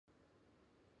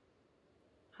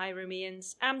Hi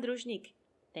Rumians, I'm Druzhnik.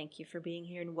 Thank you for being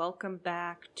here and welcome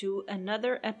back to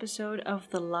another episode of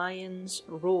The Lion's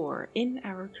Roar in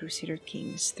our Crusader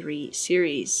Kings 3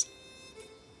 series.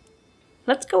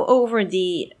 Let's go over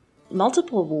the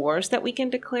multiple wars that we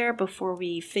can declare before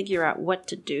we figure out what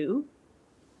to do.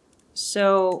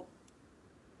 So,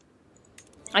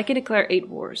 I can declare 8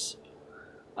 wars,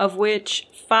 of which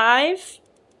 5,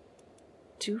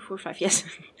 yes,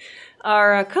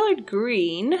 are colored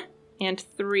green, and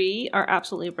 3 are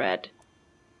absolutely red.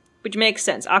 Which makes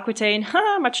sense. Aquitaine,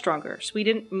 much stronger.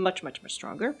 Sweden, much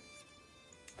stronger.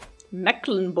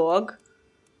 Mecklenburg.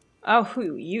 Oh,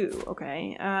 who you?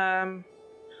 Okay.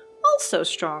 Also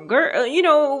stronger.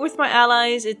 With my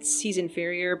allies, he's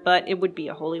inferior, but it would be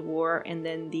a holy war, and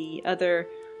then the other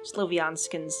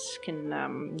Slovianskans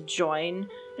can join.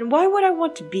 And why would I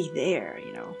want to be there,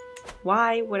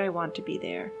 Why would I want to be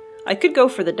there? I could go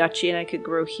for the duchy and I could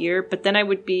grow here, but then I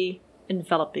would be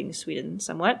enveloping Sweden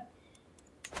somewhat.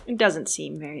 It doesn't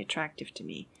seem very attractive to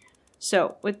me.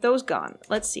 So, with those gone,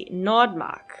 let's see.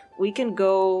 Nordmark. We can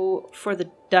go for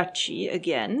the duchy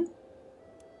again.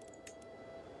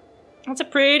 That's a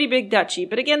pretty big duchy,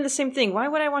 but again, the same thing. Why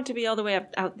would I want to be all the way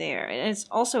out there? And it's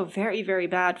also very, very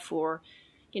bad for,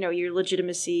 your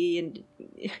legitimacy. And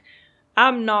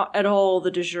I'm not at all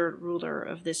the de jure ruler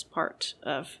of this part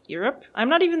of Europe. I'm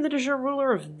not even the de jure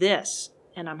ruler of this.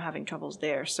 And I'm having troubles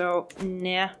there, so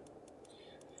nah.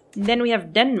 Then we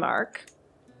have Denmark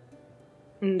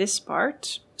in this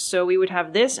part. So we would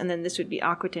have this, and then this would be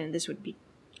Aquitaine, and this would be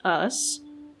us.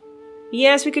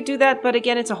 Yes, we could do that, but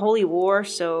again, it's a holy war,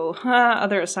 so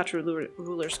other Asatra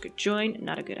rulers could join.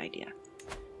 Not a good idea.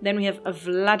 Then we have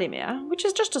Vladimir, which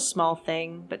is just a small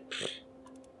thing, but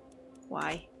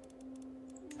why?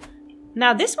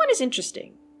 Now, this one is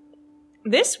interesting.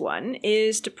 This one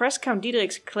is to press Count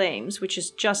Diederik's claims, which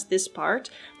is just this part.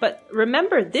 But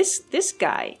remember, this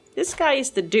guy is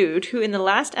the dude who in the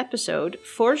last episode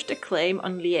forged a claim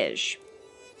on Liège.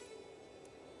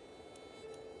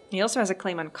 He also has a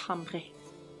claim on Cambrai.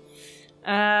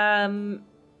 I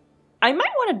might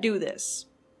want to do this.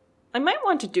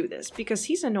 Because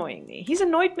he's annoying me. He's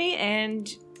annoyed me and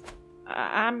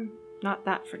I'm not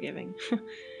that forgiving.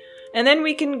 And then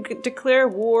we can declare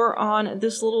war on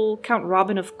this little Count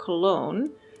Robin of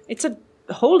Cologne. It's a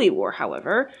holy war,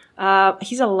 however.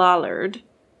 He's a Lollard.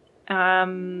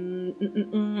 And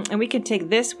we can take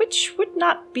this, which would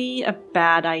not be a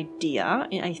bad idea,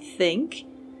 I think.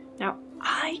 Now,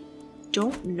 I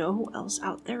don't know who else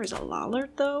out there is a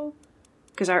Lollard, though.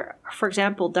 Because for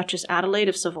example, Duchess Adelaide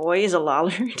of Savoy is a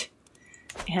Lollard.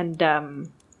 And,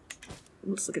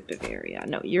 let's look at Bavaria.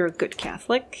 No, you're a good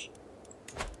Catholic.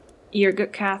 You're a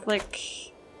good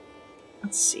Catholic.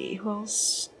 Let's see, who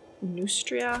else?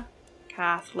 Neustria?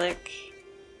 Catholic.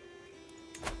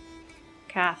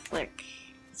 Catholic.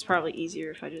 It's probably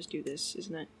easier if I just do this,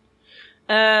 isn't it?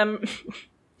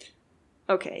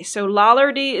 Okay, so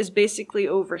Lollardy is basically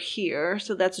over here,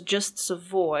 so that's just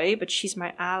Savoy, but she's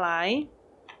my ally.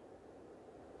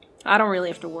 I don't really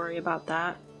have to worry about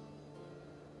that.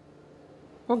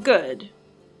 Well, good.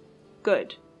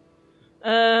 Good.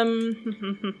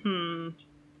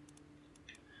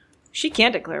 She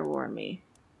can't declare war on me.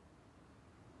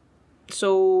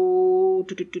 So,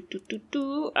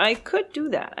 I could do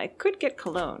that. I could get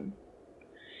Cologne.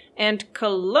 And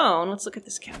Cologne, let's look at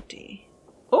this county.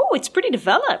 Oh, it's pretty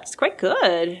developed. It's quite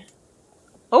good.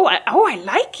 Oh, I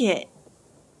like it.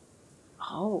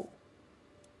 Oh.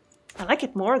 I like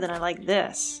it more than I like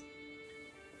this.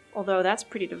 Although that's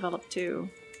pretty developed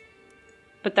too.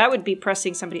 But that would be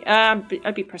pressing somebody...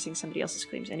 I'd be pressing somebody else's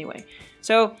claims anyway.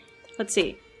 So, let's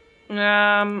see.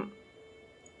 This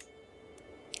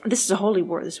is a holy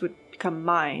war. This would become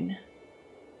mine.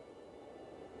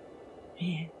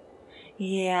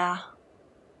 Yeah.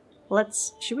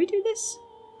 Should we do this?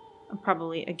 I'm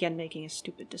probably, again, making a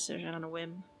stupid decision on a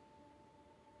whim.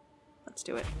 Let's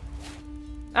do it.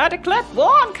 I declare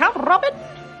war on Count Robin!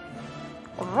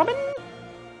 Robin!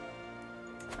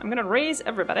 I'm gonna raise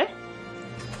everybody.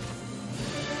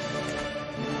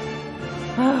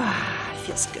 It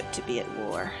feels good to be at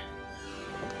war.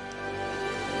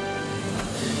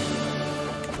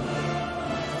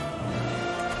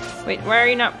 Wait, why are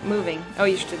you not moving? Oh,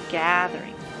 you're still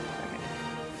gathering. Okay.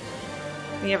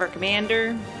 We have our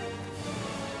commander.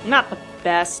 Not the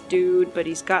best dude, but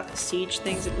he's got the siege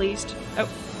things at least. Oh.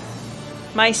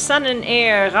 My son and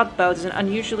heir, Radboud, is an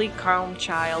unusually calm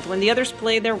child. When the others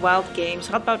play their wild games,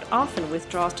 Radboud often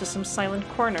withdraws to some silent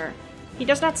corner. He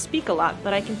does not speak a lot,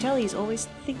 but I can tell he's always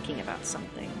thinking about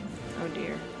something. Oh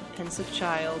dear. A pensive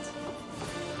child.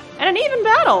 And an even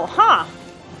battle, huh?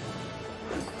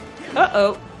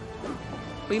 Uh-oh.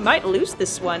 We might lose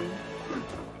this one.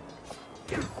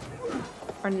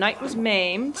 Our knight was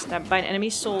maimed by an enemy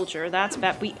soldier. That's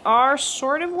bad. We are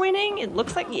sort of winning. It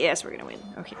looks like... Yes, we're gonna win.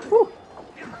 Okay. Whew.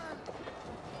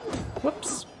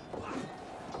 Whoops.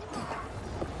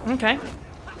 Okay.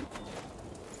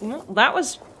 Well, that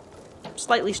was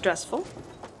slightly stressful.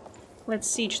 Let's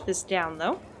siege this down,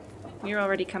 though. You're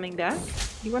already coming back.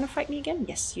 You want to fight me again?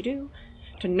 Yes, you do.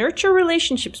 To nurture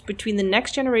relationships between the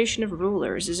next generation of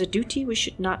rulers is a duty we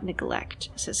should not neglect,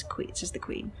 says the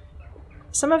queen.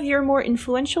 Some of your more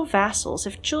influential vassals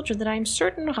have children that I am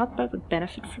certain Radboud would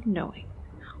benefit from knowing.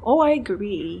 Oh, I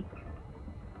agree.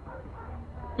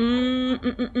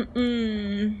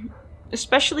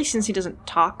 Especially since he doesn't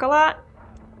talk a lot.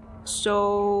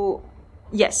 So,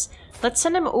 yes. Let's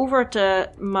send him over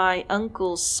to my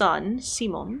uncle's son,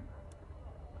 Simon.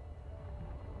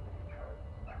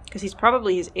 Because he's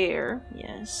probably his heir.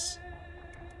 Yes.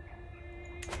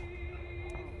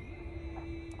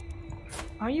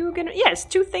 Are you gonna... Yes,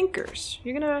 two thinkers.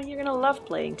 You're gonna love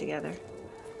playing together.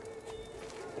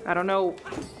 I don't know.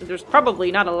 There's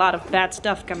probably not a lot of bad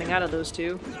stuff coming out of those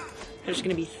two. They're just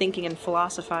gonna be thinking and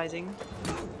philosophizing.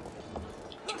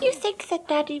 Do you think that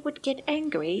Daddy would get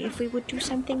angry if we would do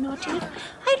something naughty?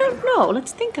 I don't know.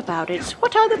 Let's think about it.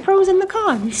 What are the pros and the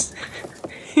cons?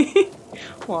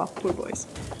 Aw, poor boys.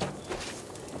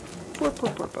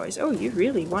 Poor boys. Oh, you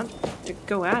really want to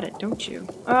go at it, don't you?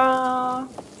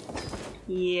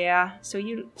 Yeah. So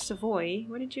you... Savoy,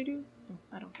 what did you do? Oh,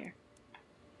 I don't care.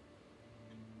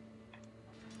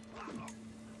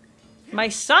 My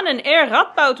son and heir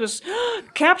Radboud was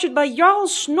captured by Jarl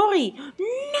Snorri.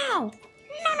 No!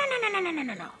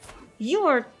 No. You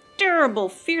are a terrible,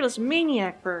 fearless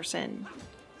maniac person.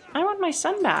 I want my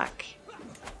son back.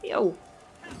 Yo.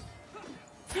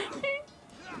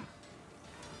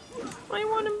 I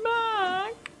want him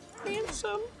back.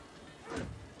 Handsome.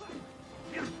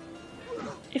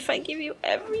 If I give you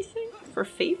everything for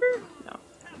favor? No.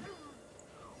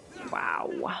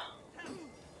 Wow.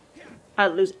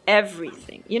 I'll lose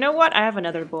everything. You know what? I have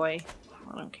another boy.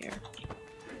 I don't care.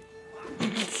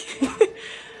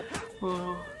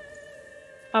 Oh,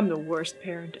 I'm the worst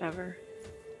parent ever.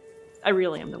 I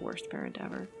really am the worst parent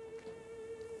ever.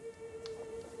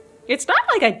 It's not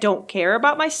like I don't care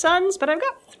about my sons, but I've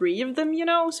got 3 of them, you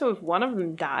know, so if one of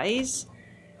them dies...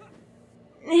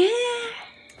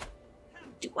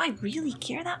 Do I really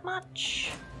care that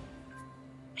much?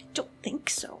 I don't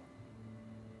think so.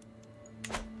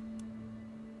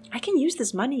 I can use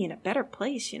this money in a better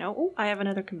place, you know? Oh, I have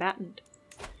another combatant.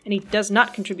 And he does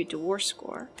not contribute to war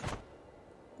score.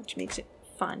 Which makes it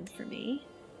fun for me.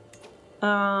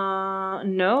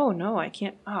 No, I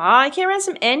can't. Aw, I can't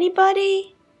ransom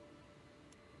anybody?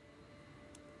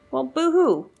 Well,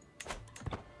 boo-hoo.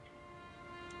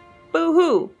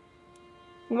 Boo-hoo.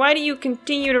 Why do you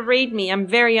continue to raid me? I'm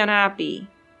very unhappy.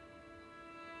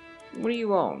 What do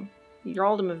you own?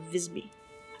 Earldom of Visby.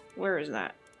 Where is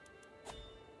that?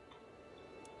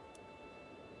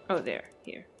 Oh, there.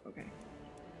 Here. Okay.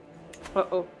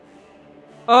 Uh-oh.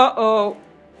 Uh-oh.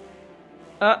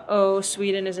 Uh-oh.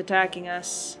 Sweden is attacking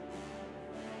us.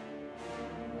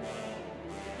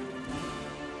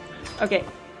 Okay.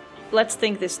 Let's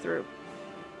think this through.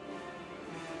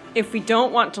 If we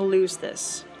don't want to lose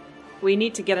this, we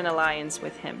need to get an alliance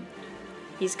with him.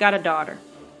 He's got a daughter.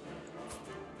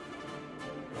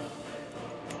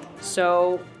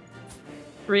 So,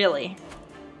 really,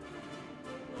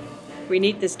 we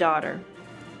need this daughter.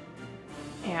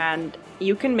 And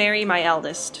you can marry my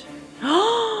eldest.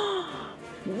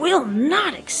 Will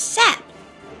not accept!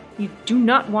 You do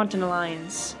not want an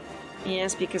alliance.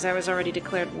 Yes, because I was already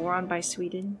declared war on by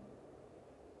Sweden.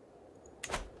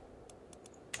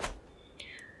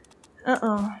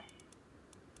 Uh-oh.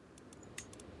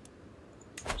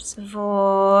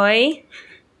 Savoy.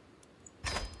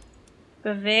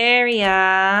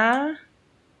 Bavaria.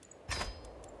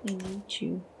 I need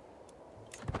you.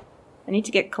 I need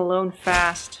to get Cologne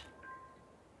fast.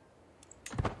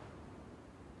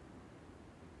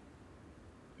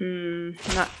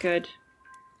 Not good.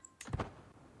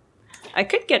 I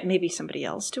could get maybe somebody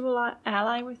else to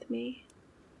ally with me.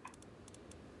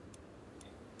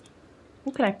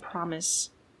 Who can I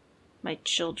promise my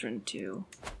children to?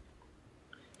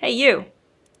 Hey, you!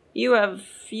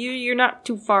 You're not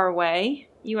too far away.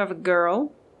 You have a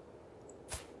girl.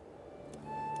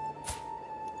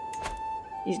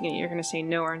 You're gonna say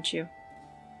no, aren't you?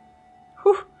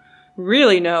 Whew!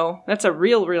 Really no. That's a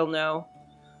real no.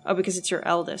 Oh, because it's your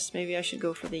eldest. Maybe I should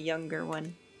go for the younger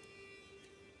one.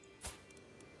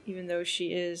 Even though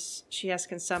she has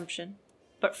consumption.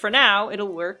 But for now,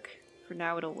 it'll work. For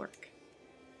now, it'll work.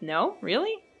 No?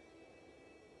 Really?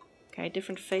 Okay,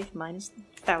 different faith minus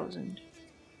 1,000.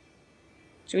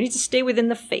 So we need to stay within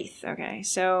the faith. Okay,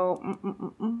 so...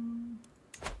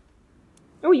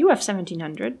 Oh, you have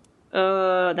 1,700.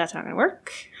 That's not gonna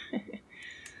work.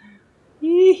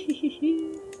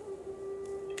 Who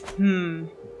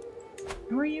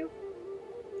are you?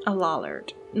 A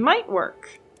Lollard. Might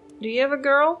work. Do you have a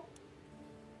girl?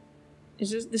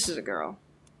 This is a girl.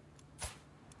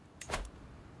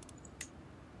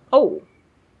 Oh.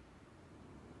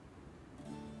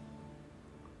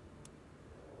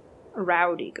 A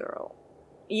rowdy girl.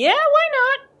 Yeah, why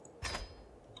not?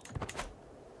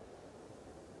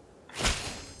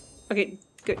 Okay,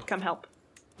 good. Come help.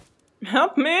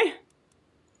 Help me?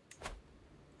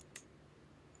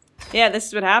 Yeah, this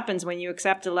is what happens when you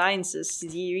accept alliances.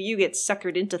 You get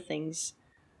suckered into things.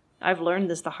 I've learned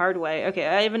this the hard way. Okay,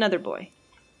 I have another boy.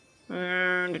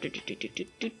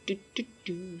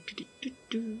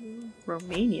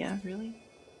 Romania, really?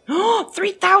 Oh,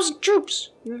 3,000 troops!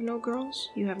 You have no girls?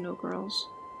 You have no girls.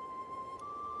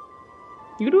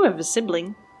 You do have a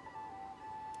sibling.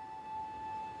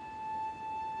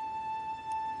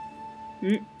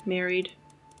 Married.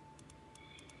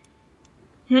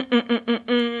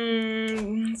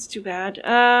 It's too bad.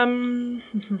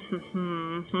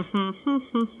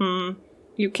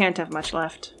 You can't have much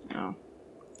left. No.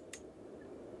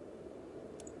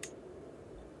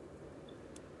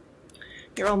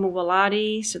 You're all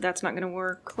Muwaladi, so that's not gonna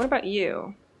work. What about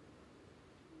you?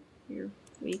 You're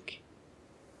weak.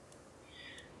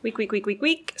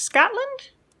 Weak. Scotland?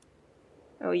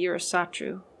 Oh, you're a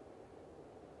Satru.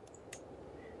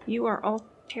 You are all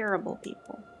terrible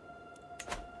people.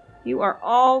 You are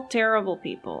all terrible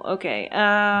people. Okay,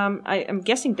 I'm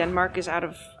guessing Denmark is out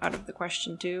of the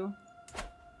question too.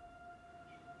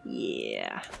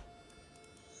 Yeah.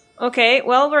 Okay,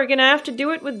 well, we're gonna have to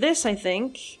do it with this, I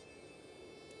think.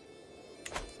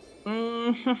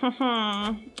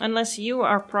 Unless you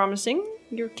are promising.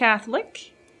 You're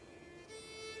Catholic.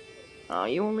 Oh,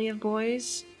 you only have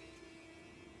boys?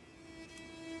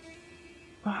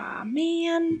 Aw,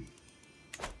 man.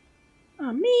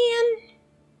 Aw, man.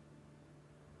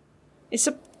 It's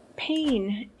a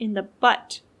pain in the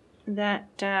butt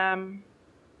that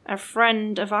a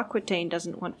friend of Aquitaine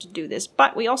doesn't want to do this.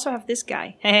 But we also have this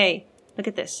guy. Hey, look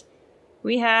at this.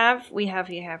 We have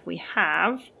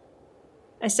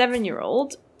a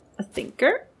 7-year-old, a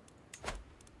thinker,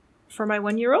 for my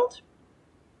 1-year-old.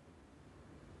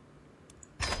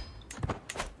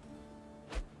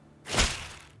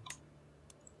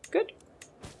 Good.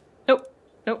 Nope.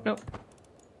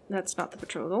 That's not the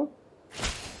betrothal.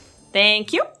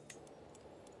 Thank you.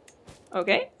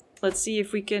 Okay, let's see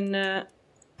if we can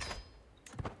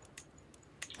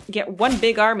get one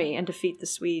big army and defeat the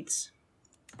Swedes.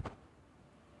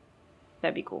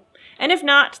 That'd be cool. And if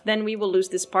not, then we will lose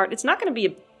this part. It's not going to be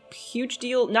a huge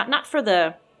deal, not for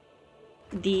the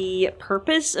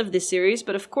purpose of this series,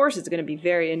 but of course it's going to be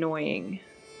very annoying.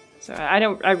 So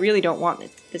I really don't want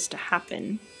this to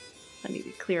happen. Let me be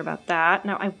clear about that.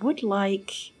 Now I would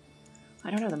like,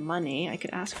 I don't have the money. I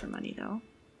could ask for money though.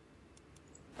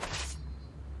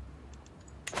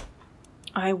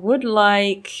 I would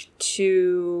like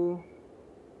to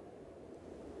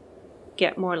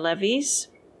get more levies.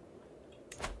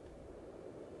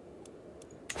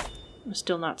 I'm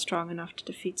still not strong enough to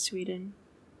defeat Sweden.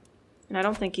 And I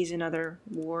don't think he's in other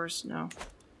wars, no.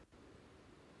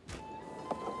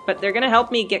 But they're gonna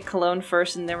help me get Cologne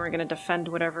first, and then we're gonna defend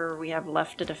whatever we have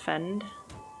left to defend.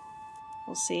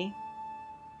 We'll see.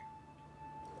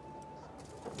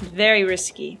 Very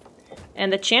risky.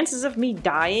 And the chances of me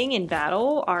dying in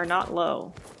battle are not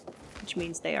low. Which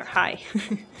means they are high.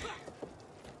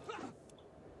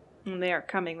 And they are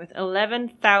coming with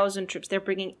 11,000 troops. They're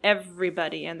bringing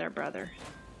everybody and their brother.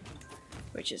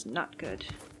 Which is not good.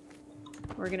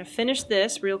 We're gonna finish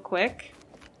this real quick.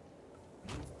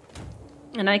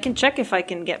 And I can check if I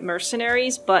can get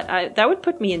mercenaries, but that would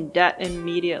put me in debt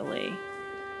immediately.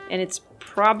 And it's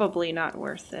probably not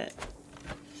worth it.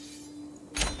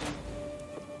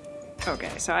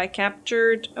 Okay, so I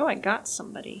captured... Oh, I got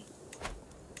somebody.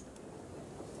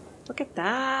 Look at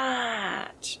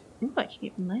that! Ooh, I can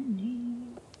get money.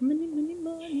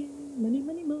 Money.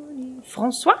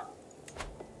 Francois?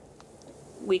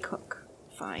 We cook.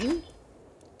 Fine.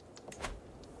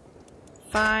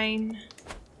 Fine.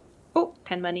 Oh,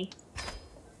 10 money.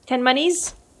 10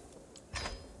 monies?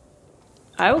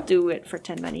 I will do it for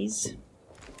 10 monies.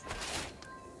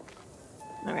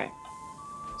 Okay.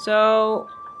 So...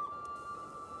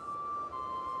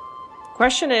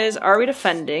 question is, are we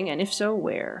defending? And if so,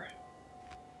 where?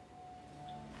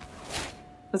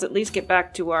 Let's at least get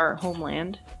back to our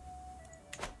homeland.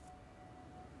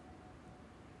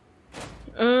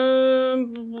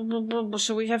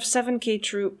 So we have 7k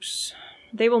troops.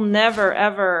 They will never,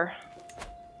 ever...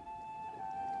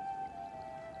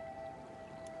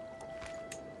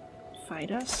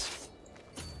 fight us.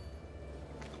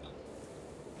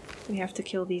 We have to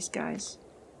kill these guys.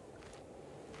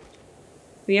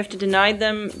 We have to deny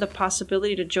them the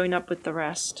possibility to join up with the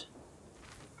rest.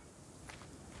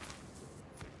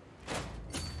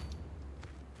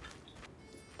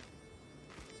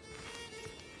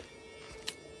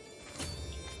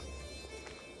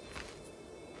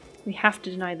 We have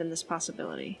to deny them this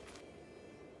possibility.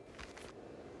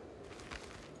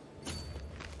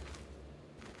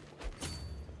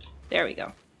 There we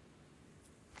go.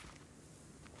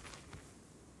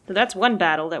 So that's one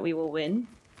battle that we will win.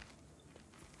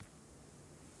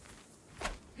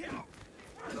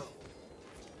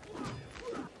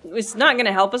 It's not going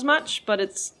to help us much, but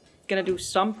it's going to do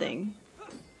something.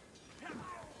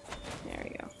 There we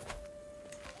go.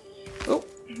 Oh,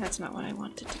 that's not what I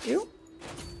wanted to do.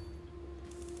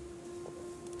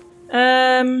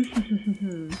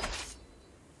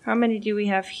 How many do we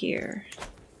have here?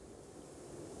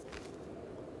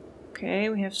 Okay,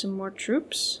 we have some more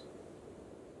troops.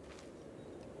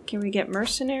 Can we get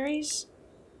mercenaries?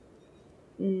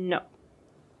 No.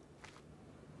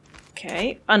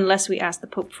 Okay, unless we ask the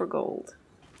Pope for gold.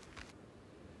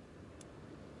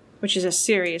 Which is a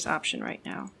serious option right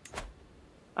now.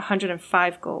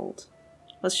 105 gold.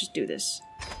 Let's just do this.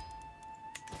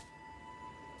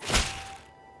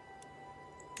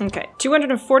 Okay,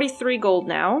 243 gold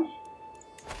now.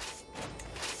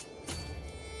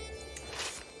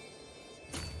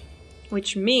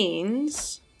 Which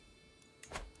means...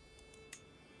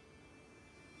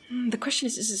 the question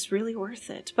is this really worth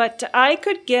it? But I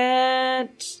could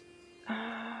get...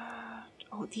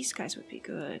 oh, these guys would be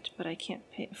good, but I can't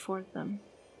afford them.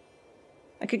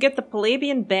 I could get the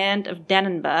Palabian Band of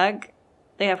Dannenberg.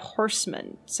 They have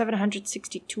horsemen.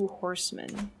 762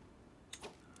 horsemen.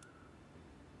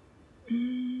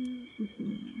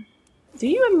 Do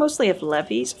you mostly have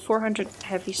levies? 400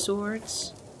 heavy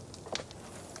swords.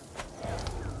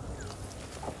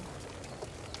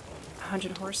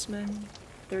 100 horsemen.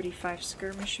 35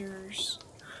 skirmishers.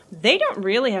 They don't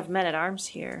really have men-at-arms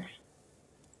here.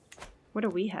 What do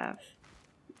we have?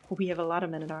 We have a lot of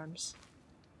men-at-arms.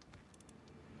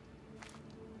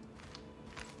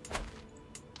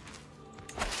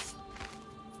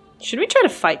 Should we try to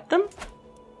fight them?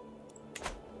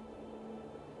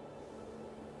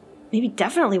 Maybe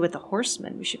definitely with the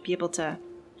horsemen. We should be able to...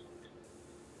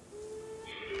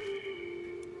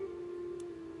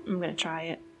 I'm gonna try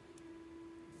it.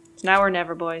 It's now or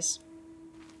never, boys.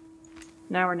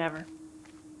 Now or never.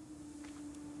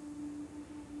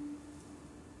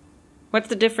 What's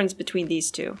the difference between these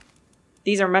two?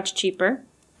 These are much cheaper.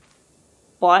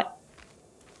 But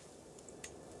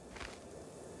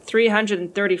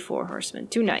 334 horsemen,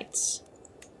 2 knights.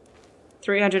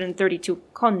 332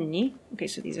 konni. Okay,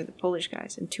 so these are the Polish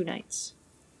guys, and 2 knights.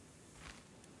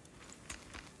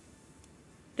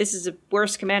 This is a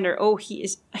worse commander. Oh,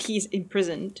 he's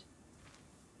imprisoned.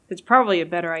 It's probably a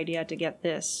better idea to get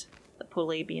this, the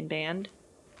Palabian Band.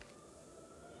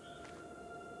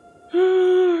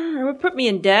 It would put me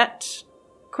in debt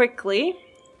quickly.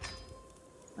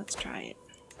 Let's try it.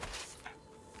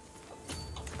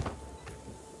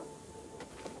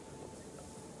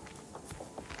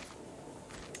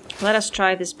 Let us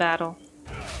try this battle.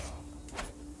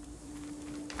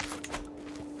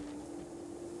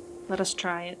 Let us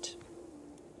try it.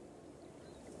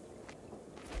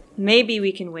 Maybe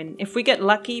we can win. If we get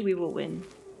lucky, we will win.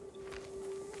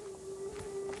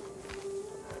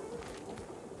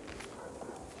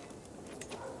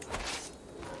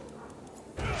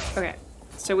 Okay,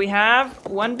 so we have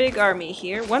one big army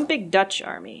here, one big Dutch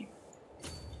army.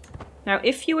 Now,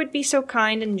 if you would be so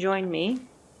kind and join me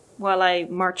while I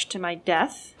march to my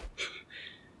death,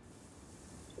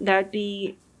 that'd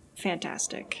be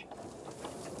fantastic.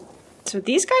 So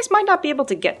these guys might not be able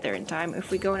to get there in time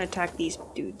if we go and attack these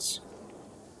dudes.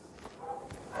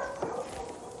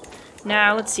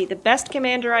 Now, let's see. The best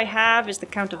commander I have is the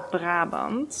Count of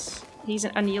Brabant. He's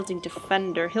an unyielding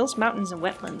defender. Hills, mountains, and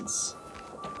wetlands.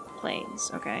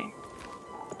 Plains, okay.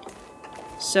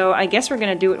 So I guess we're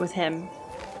gonna do it with him.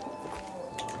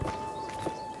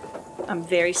 I'm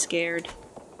very scared.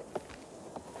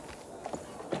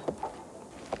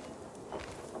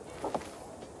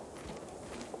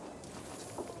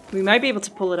 We might be able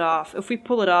to pull it off. If we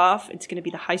pull it off, it's going to be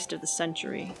the heist of the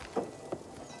century.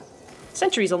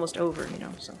 Century's almost over, you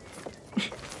know, so...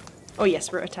 Oh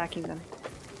yes, we're attacking them.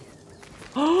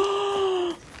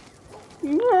 Oh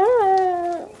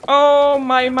Oh,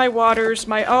 my waters,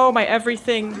 my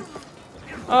everything.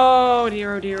 Oh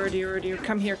dear, oh dear, oh dear, oh dear.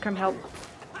 Come here, come help.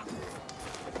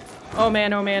 Oh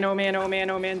man, oh man, oh man, oh man,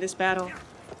 oh man, this battle.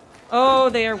 Oh,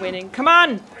 they are winning. Come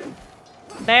on!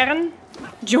 Baron,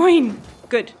 join!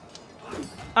 Good.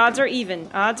 Odds are even,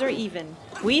 odds are even.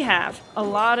 We have a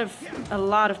lot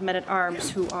of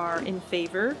men-at-arms who are in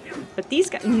favor, but these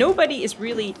guys, nobody is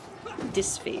really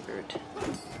disfavored.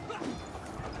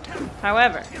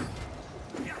 However,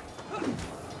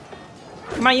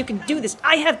 come on, you can do this.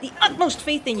 I have the utmost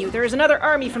faith in you. There is another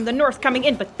army from the north coming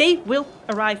in, but they will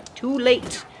arrive too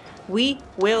late. We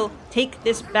will take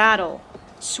this battle.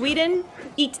 Sweden,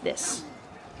 eat this.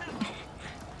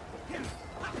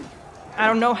 I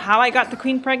don't know how I got the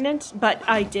queen pregnant, but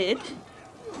I did.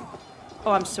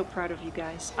 Oh, I'm so proud of you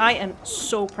guys. I am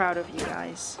so proud of you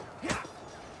guys.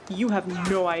 You have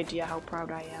no idea how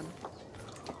proud I am.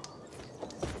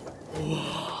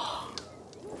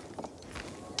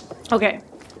 Okay.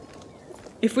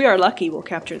 If we are lucky, we'll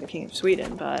capture the King of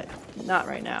Sweden, but not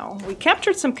right now. We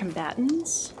captured some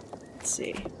combatants. Let's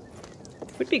see.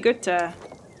 Would be good to...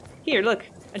 Here, look.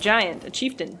 A giant. A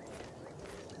chieftain.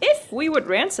 If we would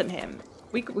ransom him,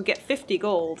 we would get 50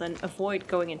 gold and avoid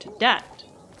going into debt.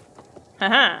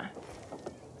 Haha.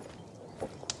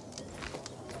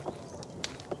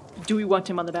 Do we want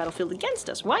him on the battlefield against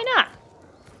us? Why not?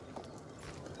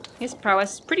 His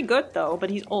prowess is pretty good though, but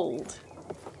he's old.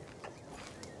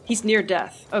 He's near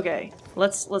death. Okay,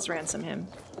 let's ransom him.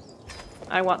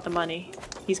 I want the money.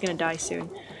 He's gonna die soon.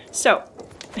 So,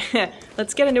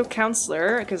 let's get a new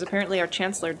counselor, because apparently our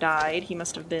chancellor died. He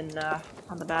must have been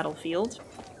on the battlefield.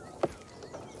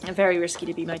 Very risky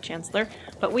to be my chancellor.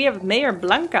 But we have Mayor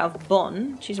Blanca of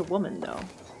Bonn. She's a woman, though.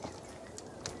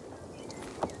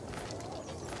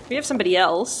 We have somebody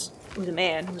else, who's a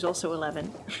man, who's also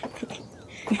 11.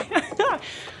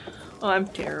 Oh, I'm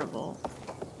terrible.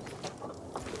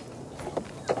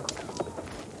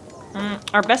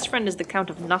 Our best friend is the Count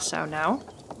of Nassau now.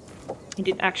 He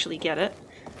didn't actually get it.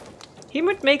 He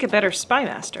would make a better spy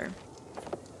master.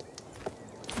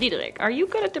 Diederik, are you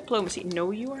good at diplomacy?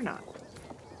 No, you are not.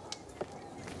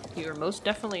 You are most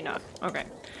definitely not. Okay.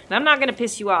 And I'm not gonna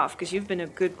piss you off, because you've been a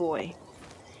good boy.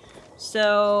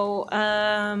 So,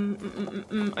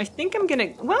 I think I'm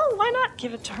gonna... Well, why not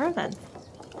give it to her, then?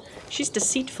 She's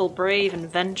deceitful, brave, and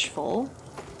vengeful.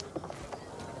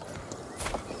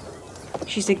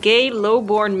 She's a gay,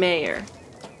 low-born mayor.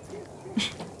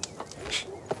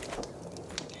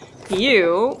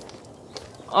 You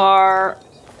are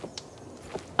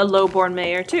a low-born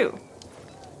mayor, too.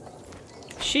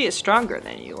 She is stronger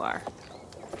than you are.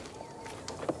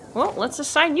 Well, let's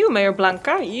assign you, Mayor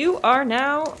Blanca. You are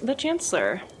now the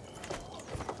Chancellor.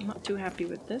 I'm not too happy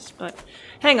with this, but...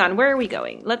 Hang on, where are we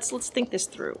going? Let's think this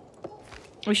through.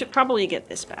 We should probably get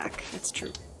this back. That's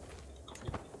true.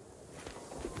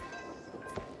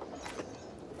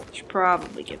 Should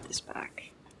probably get this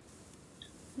back.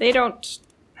 They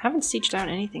haven't sieged down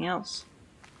anything else.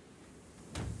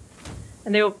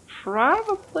 And they will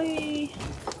probably...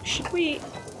 Should we...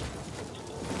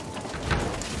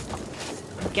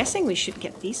 I'm guessing we should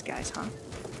get these guys, huh?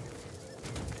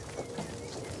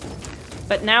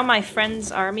 But now my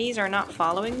friends' armies are not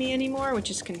following me anymore, which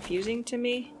is confusing to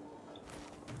me.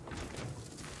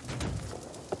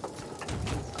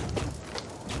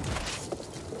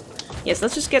 Yes,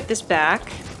 let's just get this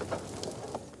back.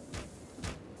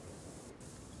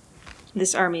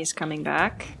 This army is coming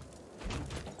back.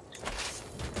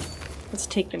 Let's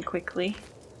take them quickly.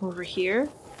 Over here.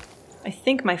 I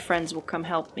think my friends will come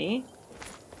help me.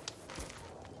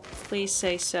 Please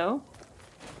say so.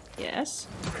 Yes.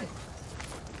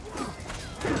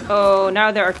 Oh,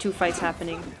 now there are two fights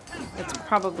happening. That's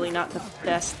probably not the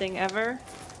best thing ever.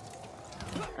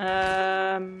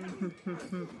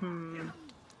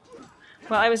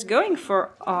 Well, I was going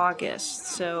for August,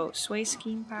 so sway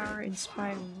scheme power,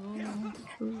 inspire.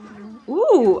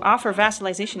 Ooh, offer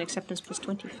vassalization acceptance plus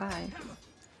 25.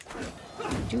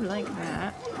 I do like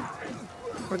that.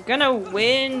 We're gonna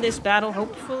win this battle,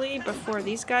 hopefully, before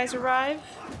these guys arrive.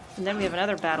 And then we have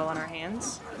another battle on our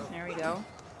hands. There we go.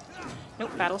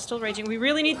 Nope, battle's still raging. We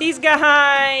really need these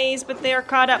guys, but they are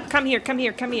caught up. Come here, come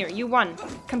here, come here. You won.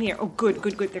 Come here. Oh, good,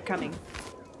 good, good. They're coming.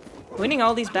 Winning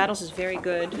all these battles is very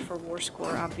good for war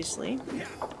score, obviously.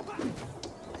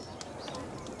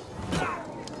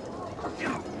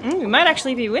 We might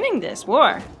actually be winning this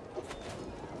war,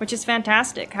 which is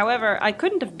fantastic. However, I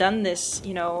couldn't have done this,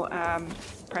 you know,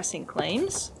 pressing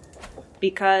claims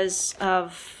because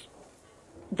of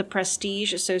the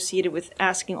prestige associated with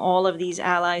asking all of these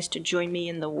allies to join me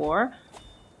in the war.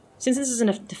 Since this is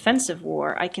a defensive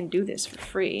war, I can do this for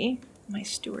free. My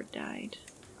steward died.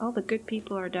 All the good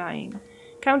people are dying.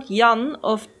 Count Jan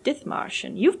of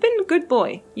Dithmarschen. You've been a good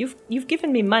boy. You've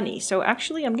given me money, so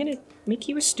actually I'm gonna make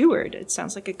you a steward. It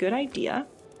sounds like a good idea.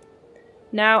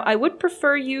 Now, I would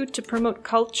prefer you to promote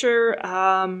culture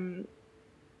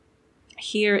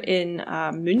here in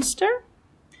Münster.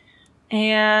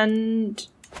 And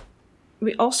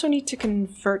we also need to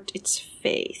convert its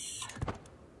faith.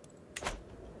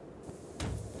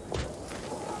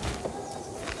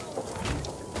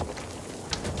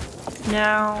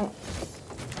 Now,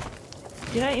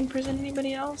 did I imprison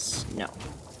anybody else? No,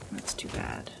 that's too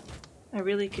bad. I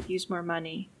really could use more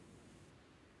money.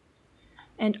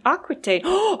 And Aquitaine.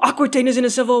 Oh, Aquitaine is in a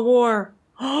civil war.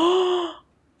 Oh,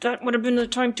 that would have been the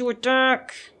time to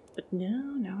attack. But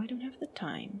no, I don't have the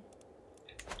time.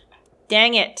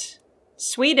 Dang it.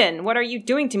 Sweden, what are you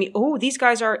doing to me? Oh, these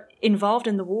guys are involved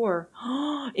in the war.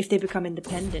 If they become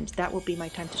independent, that will be my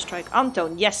time to strike.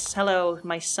 Anton, yes, hello,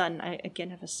 my son. I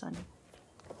again have a son.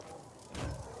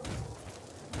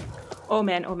 Oh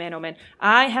man, oh man, oh man.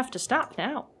 I have to stop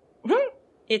now.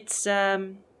 It's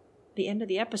the end of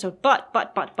the episode.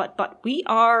 But we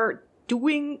are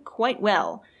doing quite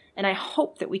well. And I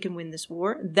hope that we can win this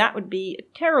war. That would be a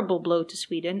terrible blow to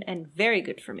Sweden and very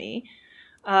good for me.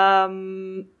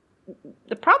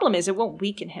 The problem is it won't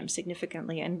weaken him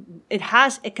significantly, and it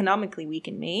has economically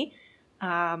weakened me.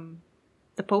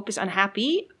 The Pope is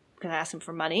unhappy because I asked him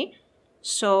for money.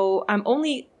 So I'm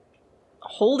only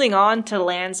holding on to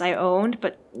lands I owned,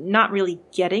 but not really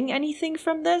getting anything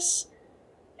from this.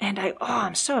 And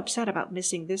I'm so upset about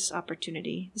missing this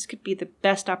opportunity. This could be the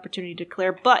best opportunity to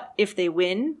declare, but if they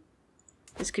win,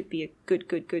 this could be a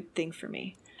good thing for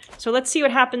me. So let's see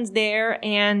what happens there.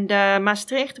 And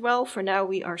Maastricht, well, for now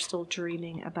we are still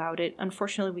dreaming about it.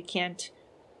 Unfortunately, we can't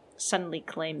suddenly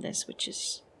claim this, which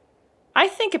is, I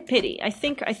think, a pity. I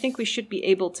think we should be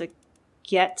able to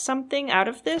get something out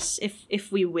of this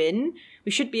if we win.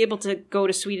 We should be able to go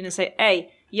to Sweden and say,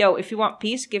 hey, yo, if you want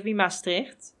peace, give me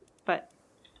Maastricht. But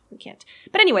we can't.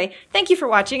 But anyway, thank you for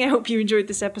watching. I hope you enjoyed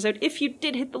this episode. If you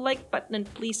did, hit the like button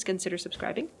and please consider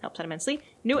subscribing. Helps out immensely.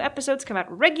 New episodes come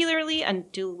out regularly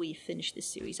until we finish this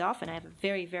series off. And I have a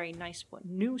very, very nice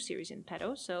new series in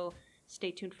petto. So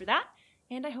stay tuned for that.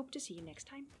 And I hope to see you next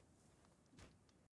time.